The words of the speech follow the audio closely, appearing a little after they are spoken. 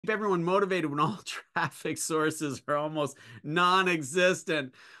keep everyone motivated when all traffic sources are almost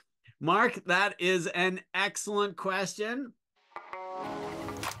non-existent? Mark, that is an excellent question.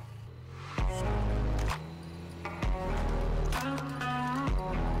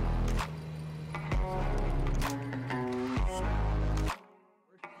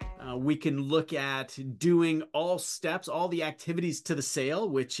 We can look at doing all steps, all the activities to the sale,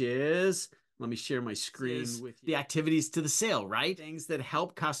 which is, let me share my screen with you. The activities to the sale, right? Things that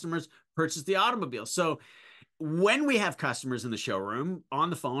help customers purchase the automobile. So when we have customers in the showroom,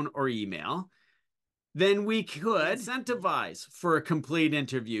 on the phone or email, then we could incentivize for a complete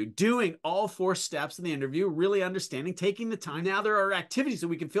interview, doing all 4 steps in the interview, really understanding, taking the time. Now there are activities that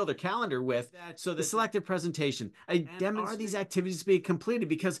we can fill their calendar with. So the selective presentation, are these activities being completed?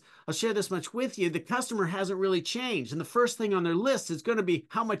 Because I'll share this much with you, the customer hasn't really changed. And the first thing on their list is going to be,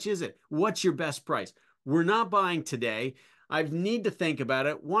 how much is it? What's your best price? We're not buying today. I need to think about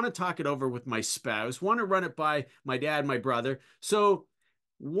it, want to talk it over with my spouse, want to run it by my dad, my brother. So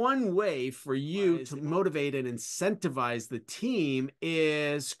one way for you to motivate and incentivize the team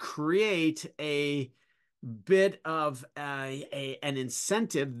is create a bit of an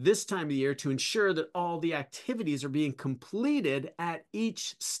incentive this time of the year to ensure that all the activities are being completed at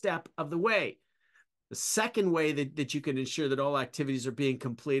each step of the way. The second way that you can ensure that all activities are being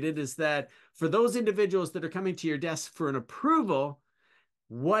completed is that for those individuals that are coming to your desk for an approval,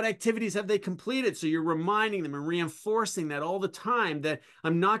 what activities have they completed? So you're reminding them and reinforcing that all the time, that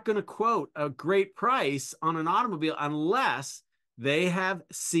I'm not going to quote a great price on an automobile unless they have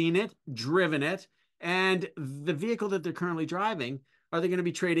seen it, driven it, and the vehicle that they're currently driving, are they going to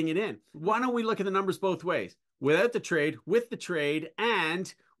be trading it in? Why don't we look at the numbers both ways? Without the trade, with the trade,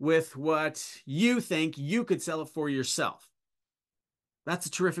 and with what you think you could sell it for yourself. That's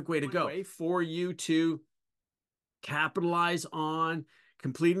a terrific way to go for you to capitalize on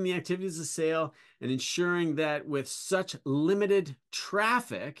completing the activities of sale and ensuring that with such limited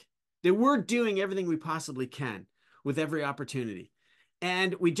traffic that we're doing everything we possibly can with every opportunity.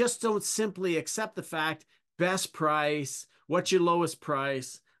 And we just don't simply accept the fact, best price, what's your lowest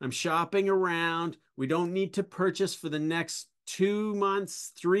price? I'm shopping around. We don't need to purchase for the next 2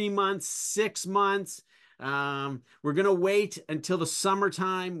 months, 3 months, 6 months. We're going to wait until the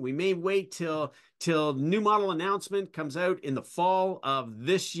summertime. We may wait till new model announcement comes out in the fall of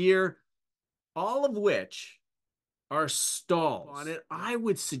this year, all of which are stalls. On it, I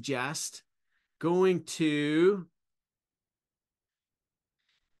would suggest going to,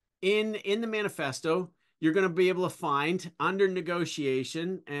 in the manifesto, you're going to be able to find under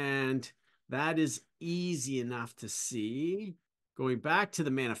negotiation, and that is easy enough to see. Going back to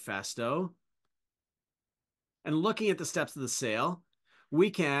the manifesto and looking at the steps of the sale, we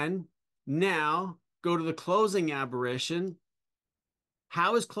can now go to the closing aberration.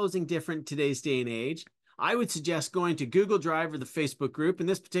 How is closing different in today's day and age? I would suggest going to Google Drive or the Facebook group. In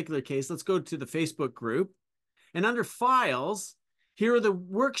this particular case, let's go to the Facebook group. And under Files, here are the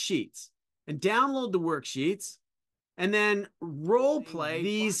worksheets. And download the worksheets. And then role play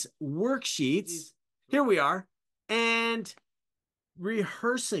these worksheets. Here we are. And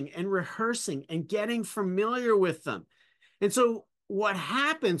rehearsing and getting familiar with them. And so what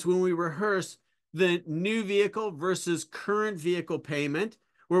happens when we rehearse the new vehicle versus current vehicle payment,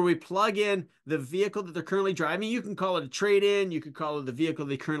 where we plug in the vehicle that they're currently driving? You can call it a trade-in, you could call it the vehicle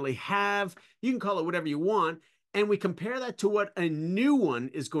they currently have, you can call it whatever you want, and we compare that to what a new one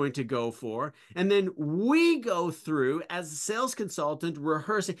is going to go for. And then we go through, as a sales consultant,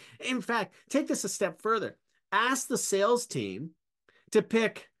 rehearsing. In fact, take this a step further. Ask the sales team to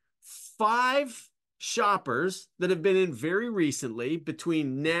pick 5 shoppers that have been in very recently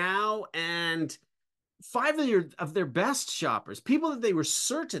between now and 5 of their best shoppers, people that they were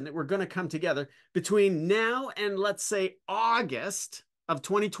certain that were going to come together between now and, let's say, August of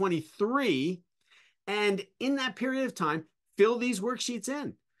 2023. And in that period of time, fill these worksheets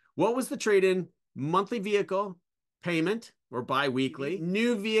in. What was the trade-in monthly vehicle payment or bi-weekly,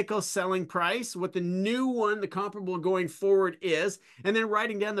 new vehicle selling price, what the new one, the comparable going forward is, and then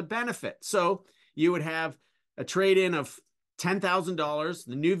writing down the benefit. So you would have a trade-in of $10,000,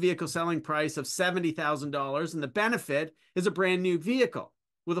 the new vehicle selling price of $70,000, and the benefit is a brand new vehicle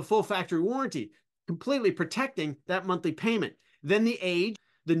with a full factory warranty, completely protecting that monthly payment. Then the age,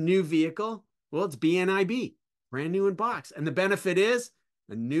 the new vehicle, well, it's BNIB, brand new in box. And the benefit is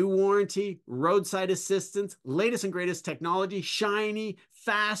a new warranty, roadside assistance, latest and greatest technology, shiny,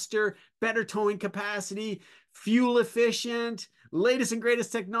 faster, better towing capacity, fuel efficient, latest and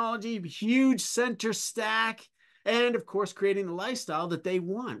greatest technology, huge center stack, and of course, creating the lifestyle that they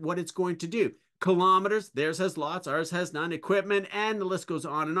want, what it's going to do. Kilometers, theirs has lots, ours has none. Equipment, and the list goes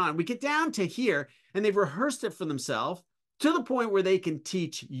on and on. We get down to here, and they've rehearsed it for themselves to the point where they can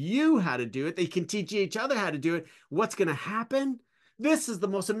teach you how to do it. They can teach each other how to do it. What's going to happen? This is the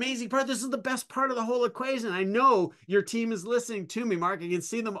most amazing part. This is the best part of the whole equation. I know your team is listening to me, Mark. I can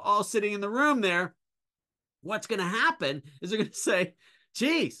see them all sitting in the room there. What's going to happen is they're going to say,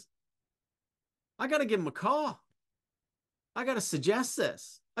 geez, I got to give them a call. I got to suggest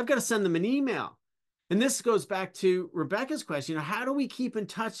this. I've got to send them an email. And this goes back to Rebecca's question. How do we keep in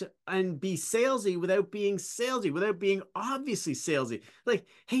touch and be salesy without being salesy, without being obviously salesy? Like,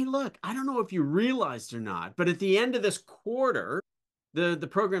 hey, look, I don't know if you realized or not, but at the end of this quarter, the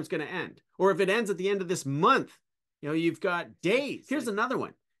program's going to end. Or if it ends at the end of this month, you've got days. Here's another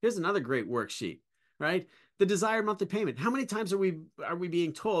one. Here's another great worksheet, right? The desired monthly payment. How many times are we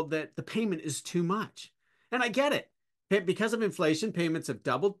being told that the payment is too much? And I get it. Because of inflation, payments have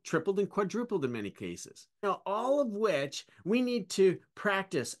doubled, tripled, and quadrupled in many cases. All of which we need to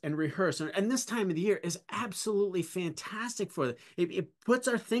practice and rehearse. And this time of the year is absolutely fantastic for them. It puts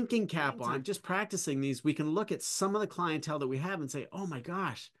our thinking cap on. Just practicing these, we can look at some of the clientele that we have and say, oh my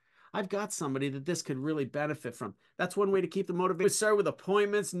gosh, I've got somebody that this could really benefit from. That's one way to keep them motivated. We start with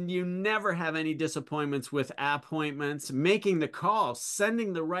appointments, and you never have any disappointments with appointments. Making the call,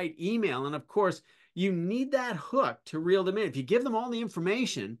 sending the right email, and of course, you need that hook to reel them in. If you give them all the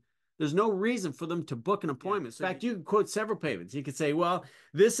information, there's no reason for them to book an appointment. In fact, you can quote several payments. You could say, well,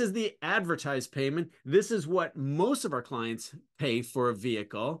 this is the advertised payment. This is what most of our clients pay for a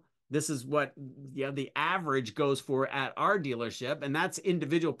vehicle. This is what the average goes for at our dealership, and that's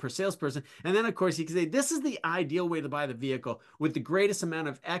individual per salesperson. And then, of course, you can say, this is the ideal way to buy the vehicle with the greatest amount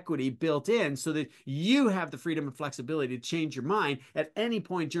of equity built in so that you have the freedom and flexibility to change your mind at any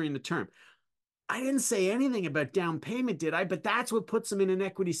point during the term. I didn't say anything about down payment, did I? But that's what puts them in an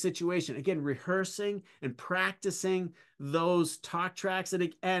equity situation. Again, rehearsing and practicing those talk tracks.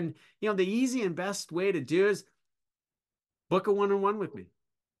 And the easy and best way to do is book a one-on-one with me.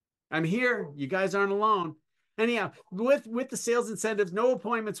 I'm here. You guys aren't alone. Anyhow, with the sales incentives, no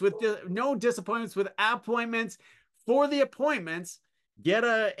disappointments with appointments. For the appointments, get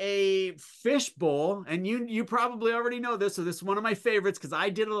a fishbowl, and you probably already know this, so this is one of my favorites because I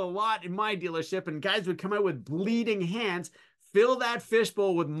did it a lot in my dealership, and guys would come out with bleeding hands, fill that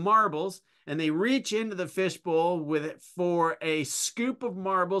fishbowl with marbles, and they reach into the fishbowl for a scoop of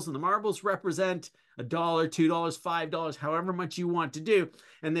marbles, and the marbles represent $1, $2, $5, however much you want to do,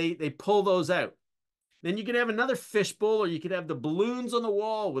 and they pull those out. Then you could have another fishbowl, or you could have the balloons on the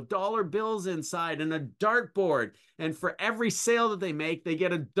wall with dollar bills inside and a dart board. And for every sale that they make, they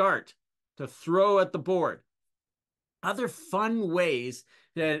get a dart to throw at the board. Other fun ways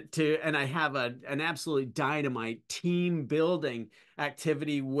and I have an absolutely dynamite team building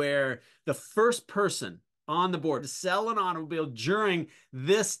activity where the first person on the board to sell an automobile during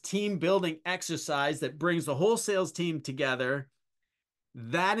this team building exercise that brings the whole sales team together,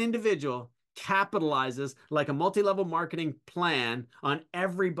 that individual capitalizes like a multi-level marketing plan on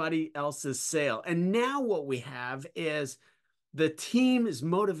everybody else's sale. And now what we have is the team is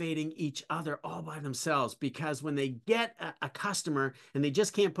motivating each other all by themselves, because when they get a customer and they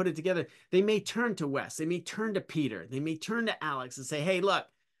just can't put it together, they may turn to Wes, they may turn to Peter, they may turn to Alex and say, hey, look,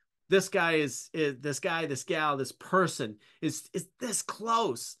 this guy this guy, this gal, this person is this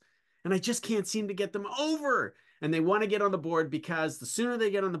close, and I just can't seem to get them over. And they want to get on the board, because the sooner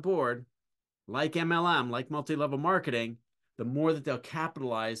they get on the board, like MLM, like multi-level marketing, the more that they'll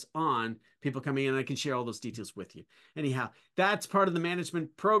capitalize on people coming in. And I can share all those details with you. Anyhow, that's part of the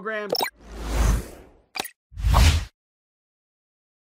management program.